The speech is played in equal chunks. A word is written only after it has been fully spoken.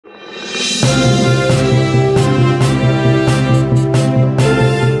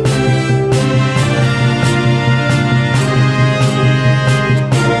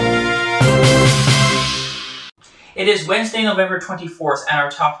It is Wednesday, November 24th, and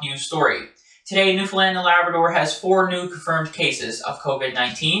our top news story. Today, Newfoundland and Labrador has 4 new confirmed cases of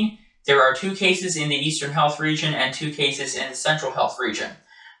COVID-19. There are 2 cases in the Eastern Health Region and 2 cases in the Central Health Region.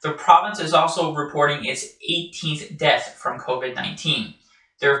 The province is also reporting its 18th death from COVID-19.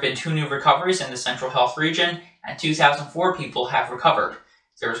 There have been 2 new recoveries in the Central Health Region, and 2,004 people have recovered.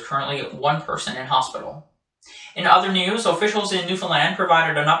 There is currently 1 person in hospital. In other news, officials in Newfoundland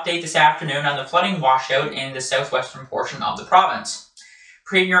provided an update this afternoon on the flooding washout in the southwestern portion of the province.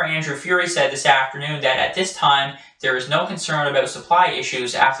 Premier Andrew Furey said this afternoon that at this time, there is no concern about supply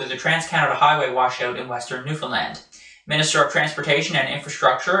issues after the Trans-Canada Highway washout in western Newfoundland. Minister of Transportation and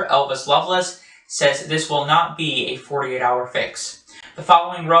Infrastructure, Elvis Lovelace, says this will not be a 48-hour fix. The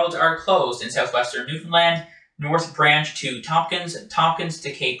following roads are closed in southwestern Newfoundland: North Branch to Tompkins, Tompkins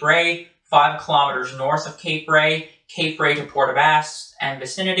to Cape Ray, 5 kilometers north of Cape Ray to Port aux Basques and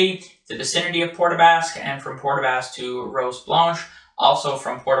vicinity, the vicinity of Port aux Basques, and from Port aux Basques to Rose Blanche, also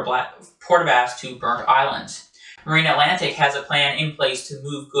from Port aux Basques to Burnt Islands. Marine Atlantic has a plan in place to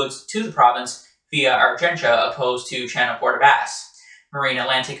move goods to the province via Argentia opposed to Channel Port aux Basques. Marine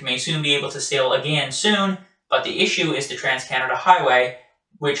Atlantic may soon be able to sail again soon, but the issue is the Trans-Canada Highway,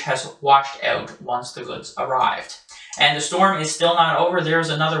 which has washed out once the goods arrived. And the storm is still not over. There's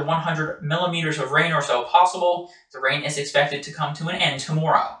another 100 millimeters of rain or so possible. The rain is expected to come to an end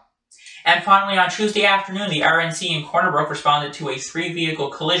tomorrow. And finally, on Tuesday afternoon, the RNC in Corner Brook responded to a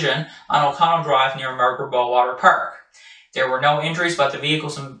 3-vehicle collision on O'Connell Drive near Margaret Ballwater Park. There were no injuries, but the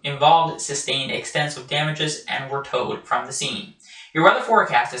vehicles involved sustained extensive damages and were towed from the scene. Your weather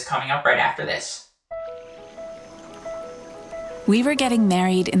forecast is coming up right after this. We were getting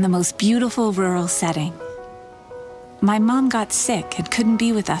married in the most beautiful rural setting. My mom got sick and couldn't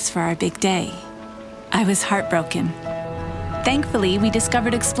be with us for our big day. I was heartbroken. Thankfully, we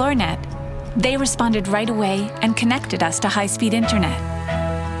discovered ExploreNet. They responded right away and connected us to high-speed internet.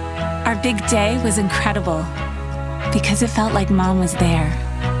 Our big day was incredible because it felt like Mom was there.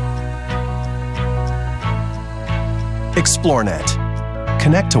 ExploreNet.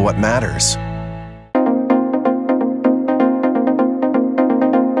 Connect to what matters.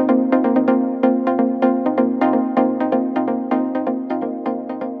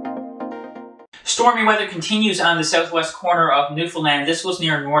 Stormy weather continues on the southwest corner of Newfoundland. This was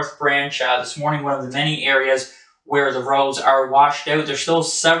near North Branch this morning, one of the many areas where the roads are washed out. There's still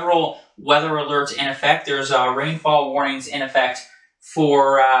several weather alerts in effect. There's rainfall warnings in effect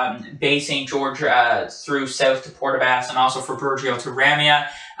for Bay St. George through south to Port aux Basques and also for Burgeo to Ramia.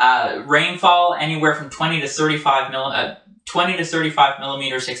 Rainfall anywhere from 20 to 35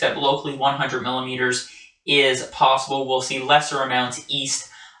 millimeters, except locally 100 millimeters is possible. We'll see lesser amounts east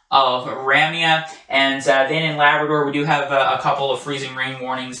of Ramia, and then in Labrador we do have a couple of freezing rain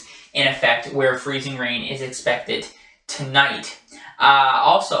warnings in effect where freezing rain is expected tonight.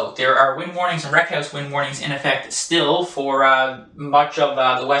 Also, there are wind warnings and wreckhouse wind warnings in effect still for much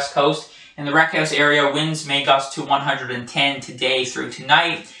of the west coast. In the wreckhouse area, winds may gust to 110 today through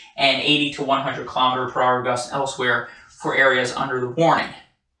tonight and 80 to 100 km/h gusts elsewhere for areas under the warning.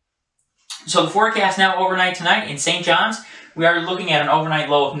 So the forecast now overnight tonight in St. John's. We are looking at an overnight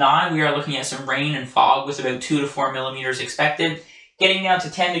low of 9. We are looking at some rain and fog with about 2 to 4 millimeters expected. Getting down to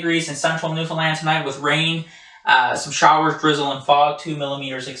 10 degrees in central Newfoundland tonight with rain, some showers, drizzle, and fog, 2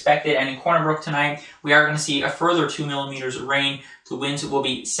 millimeters expected. And in Corner Brook tonight, we are going to see a further 2 millimeters of rain. The winds will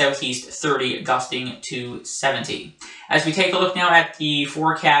be southeast 30, gusting to 70. As we take a look now at the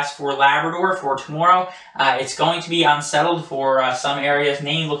forecast for Labrador for tomorrow, it's going to be unsettled for some areas,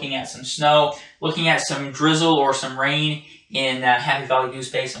 mainly looking at some snow, looking at some drizzle or some rain in Happy Valley, Goose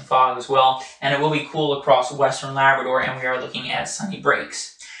Bay, some fog as well, and it will be cool across western Labrador, and we are looking at sunny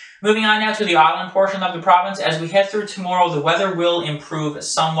breaks. Moving on now to the island portion of the province. As we head through tomorrow, the weather will improve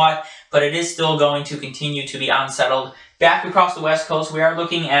somewhat, but it is still going to continue to be unsettled. Back across the west coast, we are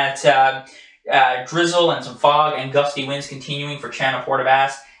looking at drizzle and some fog and gusty winds continuing for Channel Port aux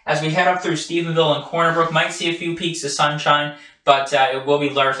Basques. As we head up through Stephenville and Corner Brook, might see a few peaks of sunshine, but it will be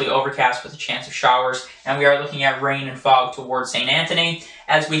largely overcast with a chance of showers, and we are looking at rain and fog towards St. Anthony.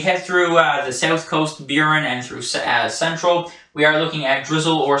 As we head through the south coast, Burin, and through central, we are looking at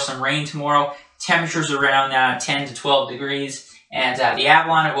drizzle or some rain tomorrow. Temperatures around 10 to 12 degrees, and the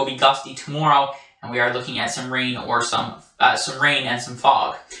Avalon, it will be gusty tomorrow, and we are looking at some rain or some rain and some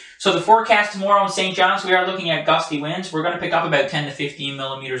fog. So the forecast tomorrow in St. John's, we are looking at gusty winds. We're going to pick up about 10 to 15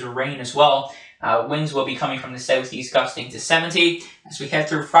 millimeters of rain as well. Winds will be coming from the southeast, gusting to 70. As we head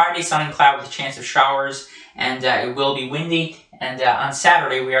through Friday, sun and cloud with a chance of showers, and it will be windy. And on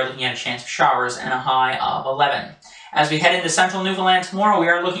Saturday, we are looking at a chance of showers and a high of 11. As we head into central Newfoundland tomorrow, we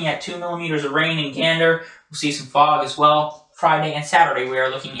are looking at 2 millimeters of rain in Gander. We'll see some fog as well. Friday and Saturday, we are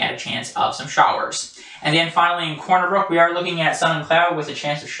looking at a chance of some showers. And then finally in Corner Brook, we are looking at sun and cloud with a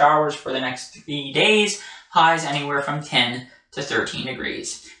chance of showers for the next 3 days. Highs anywhere from 10 to 13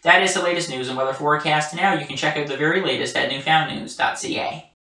 degrees. That is the latest news and weather forecast. Now you can check out the very latest at newfoundnews.ca.